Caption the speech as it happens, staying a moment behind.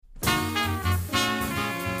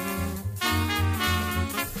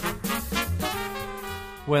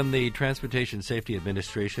When the Transportation Safety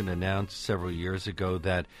Administration announced several years ago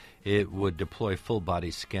that it would deploy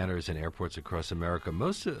full-body scanners in airports across America,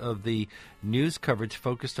 most of the news coverage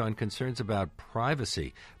focused on concerns about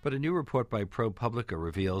privacy. But a new report by ProPublica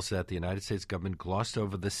reveals that the United States government glossed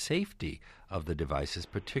over the safety of the devices,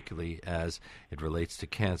 particularly as it relates to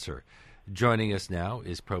cancer. Joining us now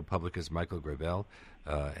is ProPublica's Michael-Grabell,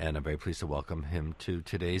 and I'm very pleased to welcome him to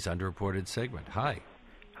today's Underreported segment. Hi.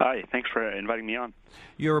 Hi, thanks for inviting me on.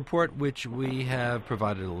 Your report, which we have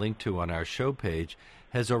provided a link to on our show page,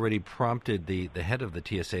 has already prompted the head of the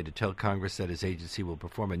TSA to tell Congress that his agency will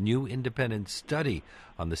perform a new independent study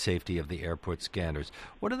on the safety of the airport scanners.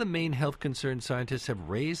 What are the main health concerns scientists have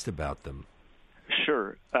raised about them?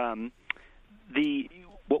 Sure. What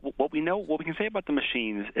we can say about the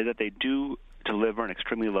machines is that they do deliver an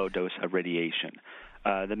extremely low dose of radiation.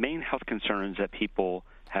 The main health concerns that people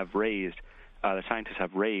have raised, the scientists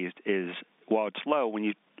have raised, is while it's low, when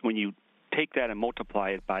you take that and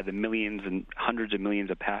multiply it by the millions and hundreds of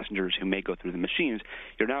millions of passengers who may go through the machines,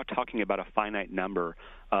 you're now talking about a finite number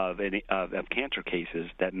of cancer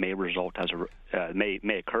cases that may result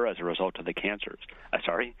may occur as a result of the as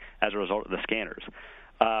a result of the scanners.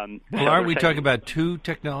 Well, aren't we talking about two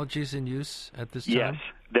technologies in use at this time? Yes,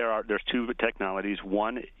 there's two technologies.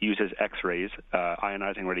 One uses X-rays,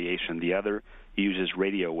 ionizing radiation. The other uses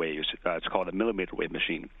radio waves. It's called a millimeter wave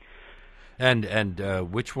machine. And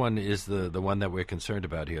which one is the one that we're concerned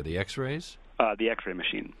about here? The X-rays? The X-ray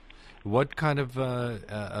machine. What kind of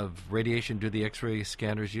radiation do the X-ray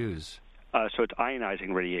scanners use? So it's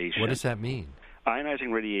ionizing radiation. What does that mean?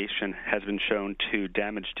 Ionizing radiation has been shown to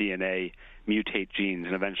damage DNA, mutate genes,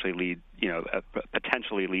 and eventually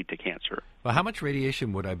potentially lead to cancer. Well, how much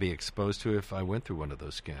radiation would I be exposed to if I went through one of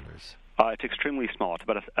those scanners? It's extremely small. It's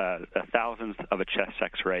about a thousandth of a chest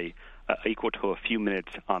X-ray, equal to a few minutes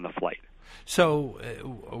on the flight. So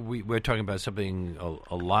we're talking about something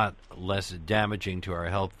a lot less damaging to our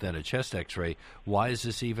health than a chest X-ray. Why is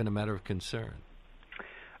this even a matter of concern?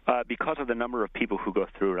 Because of the number of people who would go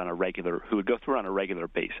through it on a regular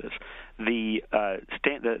basis. The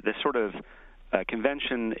sort of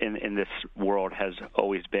convention in this world has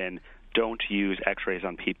always been, don't use X-rays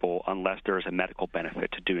on people unless there is a medical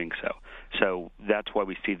benefit to doing so. So that's why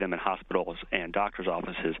we see them in hospitals and doctors'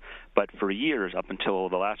 offices. But for years, up until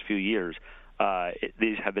the last few years,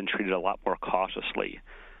 these have been treated a lot more cautiously.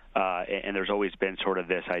 And there's always been sort of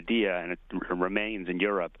this idea, and it remains in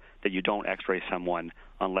Europe, that you don't X-ray someone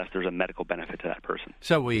unless there's a medical benefit to that person.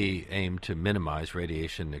 So we aim to minimize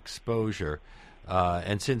radiation exposure.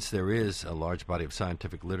 And since there is a large body of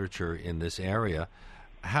scientific literature in this area,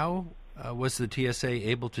 how was the TSA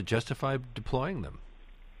able to justify deploying them?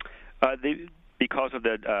 Because of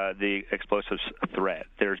the explosives threat.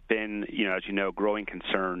 There's been, as you know, growing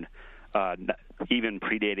concern, even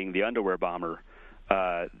predating the underwear bomber,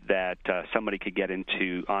 that somebody could get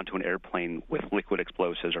onto an airplane with liquid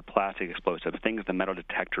explosives or plastic explosives, things the metal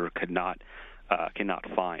detector cannot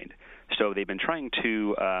find. So they've been trying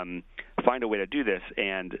to find a way to do this,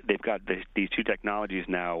 and they've got these two technologies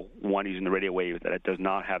now, one using the radio wave that it does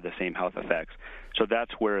not have the same health effects. So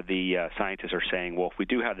that's where the scientists are saying, well, if we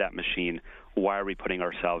do have that machine, why are we putting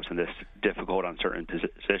ourselves in this difficult, uncertain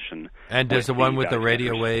position? And does the one with the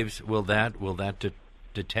radio waves, will that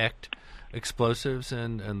detect explosives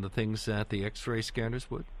and the things that the X-ray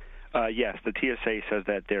scanners would? Yes, the TSA says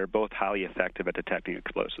that they're both highly effective at detecting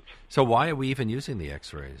explosives. So why are we even using the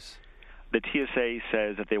X-rays? The TSA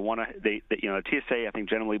says that they want to. The TSA, I think,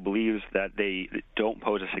 generally believes that they don't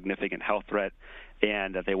pose a significant health threat,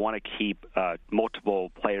 and that they want to keep multiple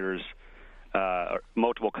players,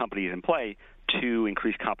 multiple companies in play to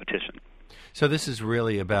increase competition. So this is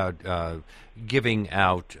really about giving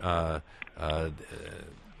out.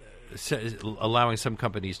 Allowing some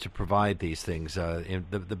companies to provide these things.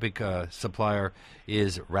 The big supplier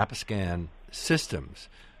is Rapiscan Systems,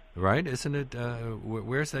 right? Isn't it?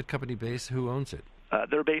 Where's that company based? Who owns it?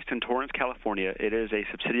 They're based in Torrance, California. It is a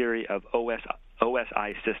subsidiary of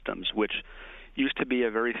OSI Systems, which used to be a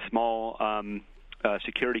very small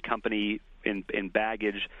security company in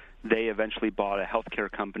baggage. They eventually bought a healthcare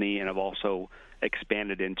company and have also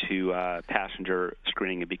expanded into passenger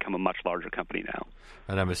screening and become a much larger company now.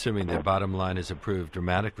 And I'm assuming their bottom line has improved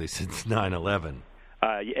dramatically since 9/11.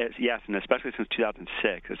 Yes, and especially since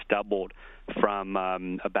 2006. It's doubled from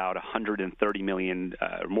about $130 million,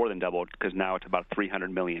 more than doubled, because now it's about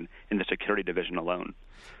 $300 million in the security division alone.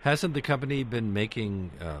 Hasn't the company been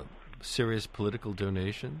making serious political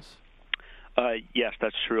donations? Yes,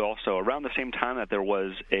 that's true also. Around the same time that there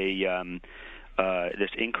was a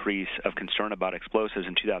this increase of concern about explosives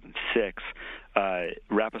in 2006,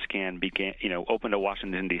 Rapiscan opened a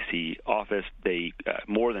Washington, D.C. office. They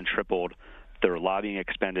more than tripled their lobbying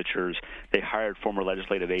expenditures. They hired former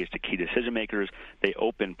legislative aides to key decision makers. They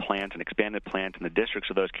opened plants and expanded plants in the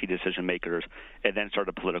districts of those key decision makers, and then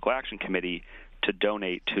started a political action committee to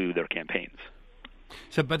donate to their campaigns.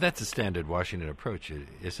 So, but that's a standard Washington approach,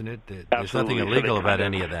 isn't it? There's Absolutely. nothing illegal about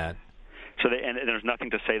any of that. And there's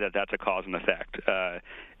nothing to say that that's a cause and effect.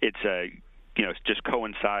 It's just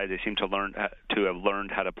coincides. They seem to have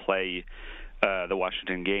learned how to play the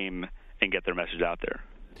Washington game and get their message out there.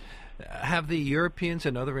 Have the Europeans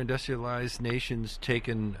and other industrialized nations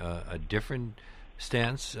taken a different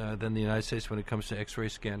stance than the United States when it comes to X-ray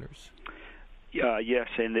scanners? Yes.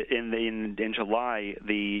 In July,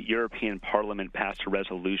 the European Parliament passed a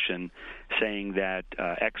resolution saying that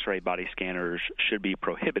X-ray body scanners should be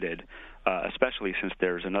prohibited, especially since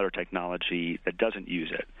there's another technology that doesn't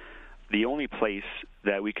use it. The only place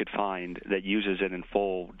that we could find that uses it in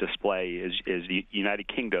full display is the United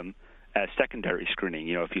Kingdom, as secondary screening,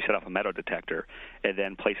 if you set off a metal detector, and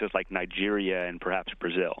then places like Nigeria and perhaps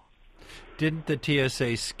Brazil. Didn't the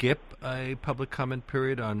TSA skip a public comment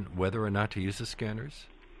period on whether or not to use the scanners?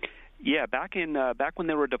 Yeah, back when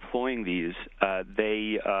they were deploying these,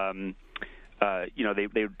 they sort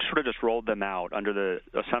of just rolled them out under the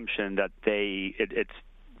assumption that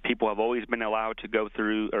people have always been allowed to go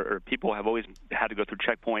through, or people have always had to go through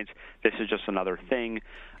checkpoints. This is just another thing.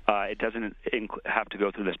 It doesn't have to go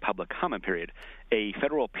through this public comment period. A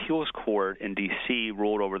federal appeals court in D.C.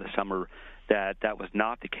 ruled over the summer that was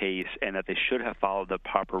not the case, and that they should have followed the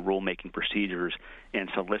proper rulemaking procedures and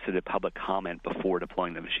solicited public comment before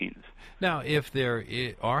deploying the machines. Now, if there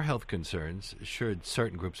are health concerns, should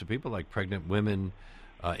certain groups of people, like pregnant women,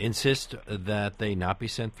 insist that they not be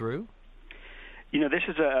sent through? This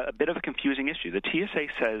is a bit of a confusing issue. The TSA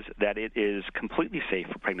says that it is completely safe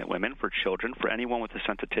for pregnant women, for children, for anyone with a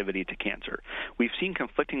sensitivity to cancer. We've seen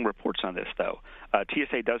conflicting reports on this, though.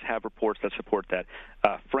 TSA does have reports that support that.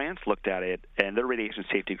 France looked at it, and their radiation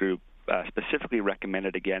safety group specifically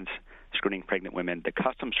recommended against screening pregnant women. The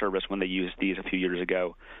Customs Service, when they used these a few years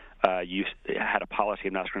ago, had a policy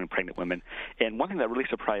of not screening pregnant women. And one thing that really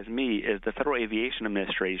surprised me is the Federal Aviation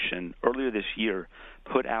Administration earlier this year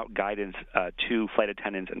put out guidance to flight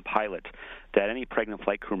attendants and pilots that any pregnant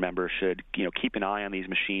flight crew member should keep an eye on these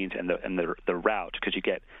machines and the route, because you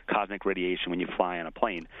get cosmic radiation when you fly on a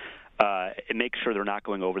plane, and make sure they're not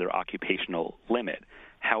going over their occupational limit.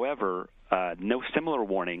 However, no similar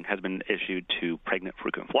warning has been issued to pregnant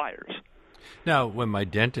frequent flyers. Now, when my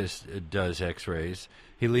dentist does X-rays,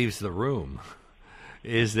 he leaves the room.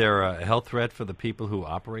 Is there a health threat for the people who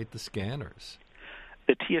operate the scanners?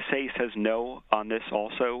 The TSA says no on this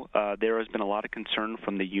also. There has been a lot of concern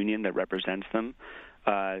from the union that represents them,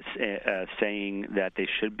 saying that they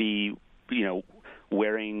should be,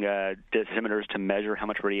 wearing dosimeters to measure how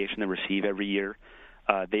much radiation they receive every year.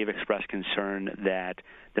 They've expressed concern that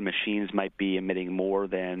the machines might be emitting more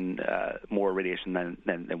radiation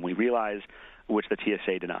than we realize, which the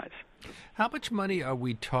TSA denies. How much money are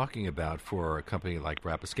we talking about for a company like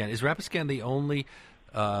Rapiscan? Is Rapiscan the only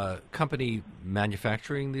company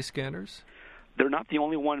manufacturing these scanners? They're not the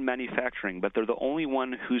only one manufacturing, but they're the only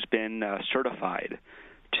one who's been certified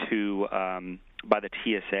by the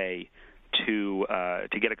TSA to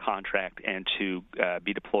get a contract and to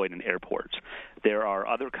be deployed in airports. There are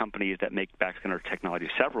other companies that make backscanner technology,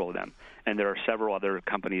 several of them, and there are several other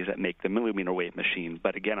companies that make the millimeter wave machine.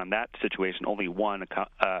 But again, on that situation, only one,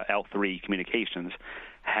 L3 Communications,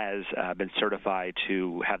 has been certified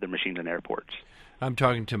to have their machines in airports. I'm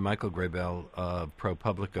talking to Michael-Grabell of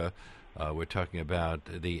ProPublica. We're talking about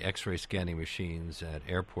the X-ray scanning machines at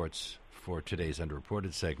airports for today's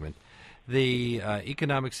Underreported segment. The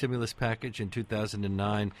economic stimulus package in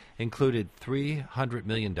 2009 included $300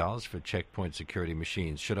 million for checkpoint security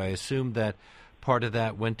machines. Should I assume that part of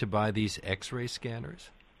that went to buy these X-ray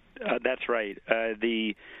scanners? That's right.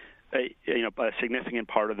 A significant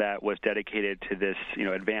part of that was dedicated to this,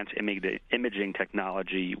 advanced imaging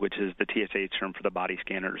technology, which is the TSA term for the body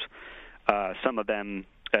scanners. Some of them,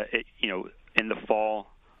 in the fall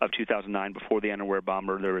of 2009, before the underwear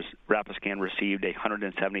bomber, Rapiscan received a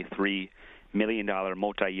 $173 million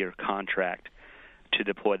multi-year contract to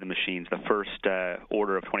deploy the machines. The first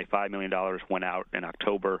order of $25 million went out in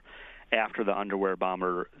October. After the underwear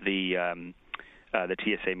bomber, the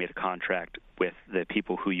TSA made a contract with the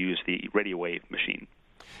people who use the radio wave machine.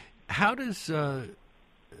 How does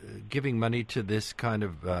giving money to this kind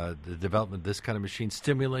of the development of this kind of machine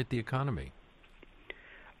stimulate the economy?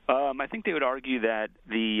 I think they would argue that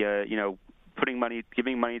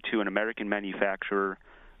giving money to an American manufacturer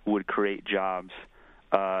would create jobs.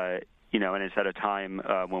 And it's at a time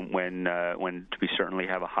when we certainly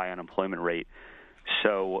have a high unemployment rate.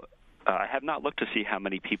 So I have not looked to see how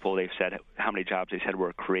many jobs they said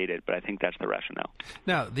were created, but I think that's the rationale.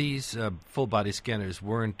 Now, these full-body scanners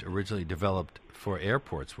weren't originally developed for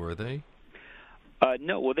airports, were they?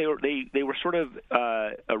 No. Well, they were sort of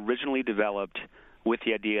originally developed with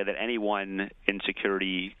the idea that anyone in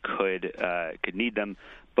security could need them,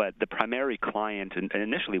 but the primary client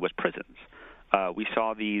initially was prisons. We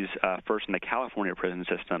saw these first in the California prison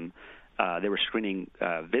system. They were screening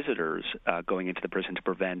visitors going into the prison to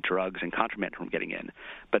prevent drugs and contraband from getting in.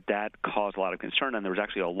 But that caused a lot of concern, and there was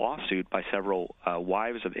actually a lawsuit by several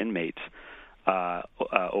wives of inmates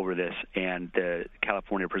over this, and the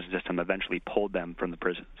California prison system eventually pulled them from the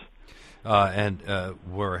prisons. And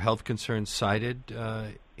were health concerns cited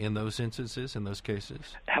in those instances, in those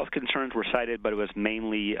cases? Health concerns were cited, but it was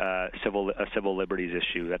mainly a civil liberties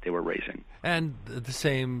issue that they were raising. And the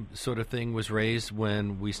same sort of thing was raised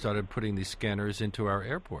when we started putting these scanners into our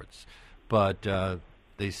airports. But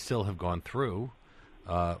they still have gone through,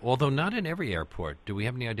 although not in every airport. Do we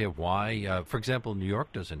have any idea why? For example, New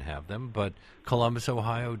York doesn't have them, but Columbus,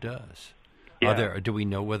 Ohio does. Yeah. Do we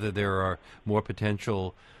know whether there are more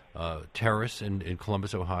potential terrorists in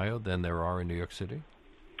Columbus, Ohio than there are in New York City?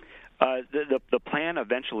 The plan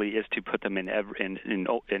eventually is to put them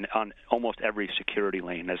on almost every security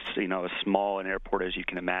lane, as small an airport as you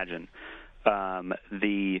can imagine.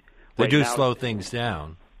 They do slow things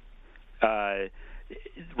down.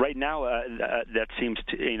 Right now, that seems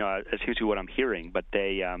to what I'm hearing, but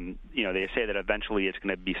they say that eventually it's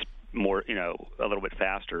going to be more, a little bit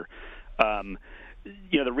faster.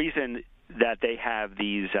 The reason that they have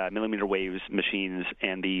these millimeter waves machines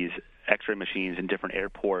and these X-ray machines in different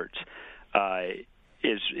airports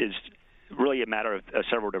is really a matter of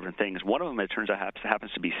several different things. One of them, it turns out,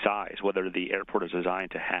 happens to be size. Whether the airport is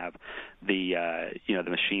designed to have the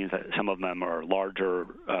machines. Some of them are larger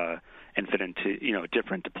and fit into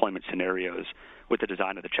different deployment scenarios with the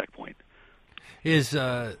design of the checkpoint. Is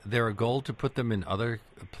there a goal to put them in other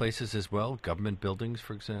places as well, government buildings,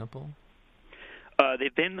 for example?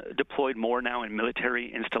 They've been deployed more now in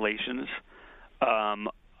military installations,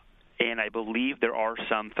 and I believe there are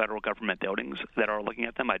some federal government buildings that are looking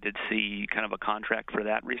at them. I did see kind of a contract for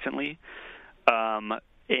that recently. But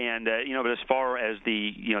as far as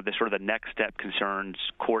the sort of the next step concerns,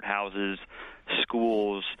 courthouses,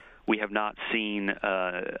 schools, we have not seen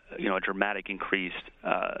a dramatic increase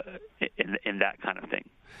in that kind of thing.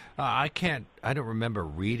 I don't remember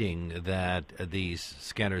reading that these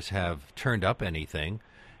scanners have turned up anything.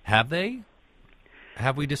 Have they?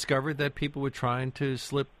 Have we discovered that people were trying to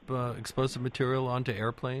slip explosive material onto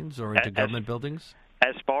airplanes or into government buildings?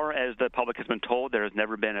 As far as the public has been told, there has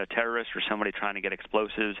never been a terrorist or somebody trying to get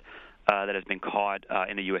explosives that has been caught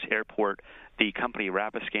in a U.S. airport. The company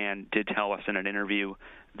Rapiscan did tell us in an interview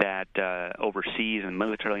that overseas in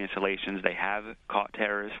military installations they have caught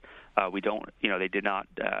terrorists. They did not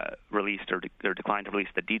release or declined to release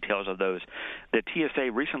the details of those. The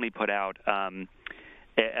TSA recently put out a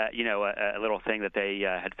little thing that they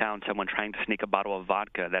had found someone trying to sneak a bottle of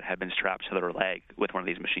vodka that had been strapped to their leg with one of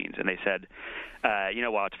these machines, and they said,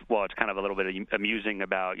 while it's kind of a little bit amusing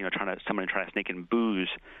about someone trying to sneak in booze,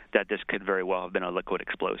 that this could very well have been a liquid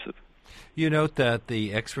explosive. You note that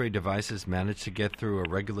the X-ray devices managed to get through a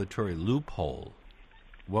regulatory loophole.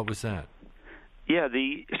 What was that? Yeah,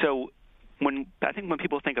 when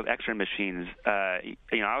people think of X-ray machines, I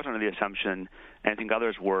was under the assumption, and I think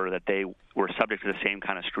others were, that they were subject to the same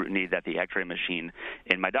kind of scrutiny that the X-ray machine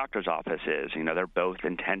in my doctor's office is. They're both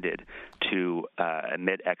intended to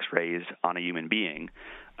emit X-rays on a human being,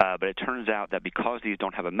 but it turns out that because these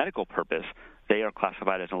don't have a medical purpose, they are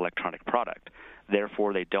classified as an electronic product.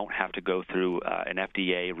 Therefore, they don't have to go through an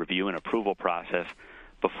FDA review and approval process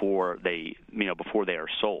before they are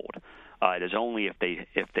sold. It is only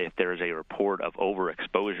if there is a report of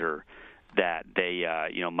overexposure that they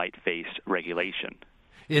might face regulation.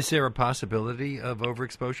 Is there a possibility of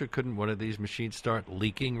overexposure? Couldn't one of these machines start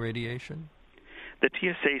leaking radiation? The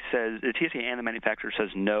TSA and the manufacturer says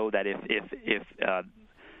no. That if a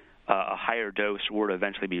higher dose were to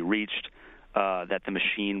eventually be reached, that the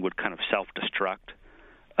machine would kind of self-destruct.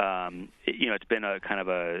 It's been a kind of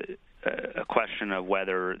a question of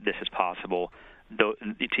whether this is possible. The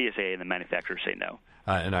TSA and the manufacturers say no.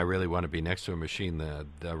 And I really want to be next to a machine,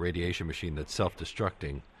 the radiation machine that's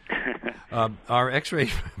self-destructing. Are X-ray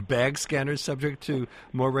bag scanners subject to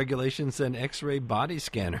more regulations than X-ray body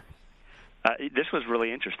scanner? This was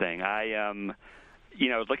really interesting.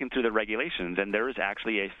 looking through the regulations, and there is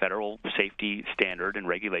actually a federal safety standard and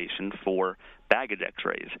regulation for baggage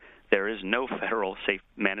X-rays. There is no federal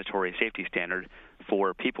mandatory safety standard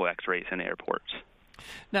for people X-rays in airports.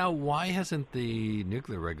 Now, why hasn't the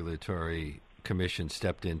Nuclear Regulatory Commission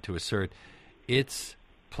stepped in to assert its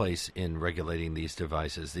place in regulating these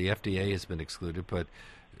devices? The FDA has been excluded, but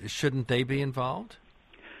shouldn't they be involved?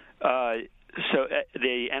 So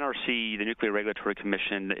the NRC, the Nuclear Regulatory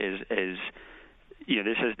Commission, is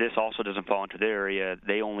this also doesn't fall into their area.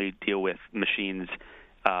 They only deal with machines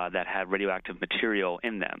that have radioactive material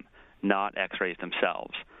in them, not X-rays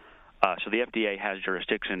themselves. So the FDA has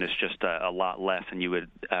jurisdiction. It's just a lot less than you would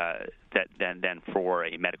than for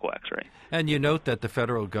a medical X-ray. And you note that the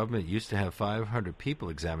federal government used to have 500 people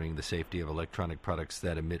examining the safety of electronic products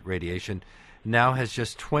that emit radiation. Now has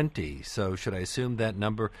just 20. So should I assume that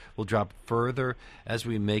number will drop further as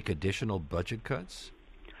we make additional budget cuts?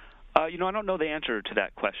 I don't know the answer to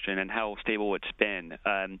that question and how stable it's been.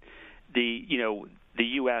 The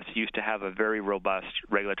U.S. used to have a very robust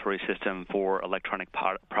regulatory system for electronic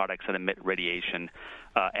products that emit radiation.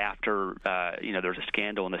 After there was a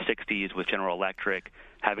scandal in the 60s with General Electric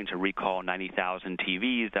having to recall 90,000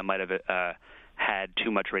 TVs that might have had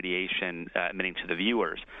too much radiation emitting to the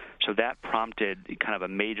viewers. So that prompted kind of a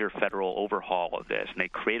major federal overhaul of this, and they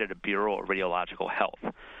created a Bureau of Radiological Health,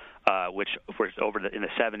 which in the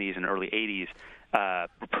 70s and early 80s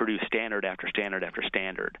produced standard after standard after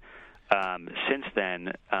standard. Since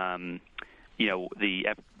then, the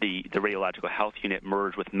Radiological Health Unit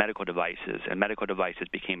merged with medical devices, and medical devices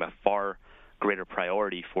became a far greater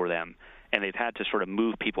priority for them, and they've had to sort of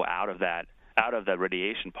move people out of the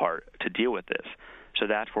radiation part to deal with this. So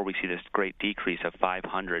that's where we see this great decrease of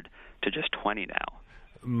 500 to just 20 now.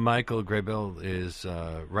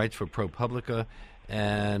 Michael-Grabell writes for ProPublica,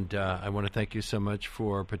 and I want to thank you so much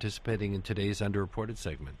for participating in today's Underreported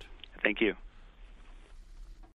segment. Thank you.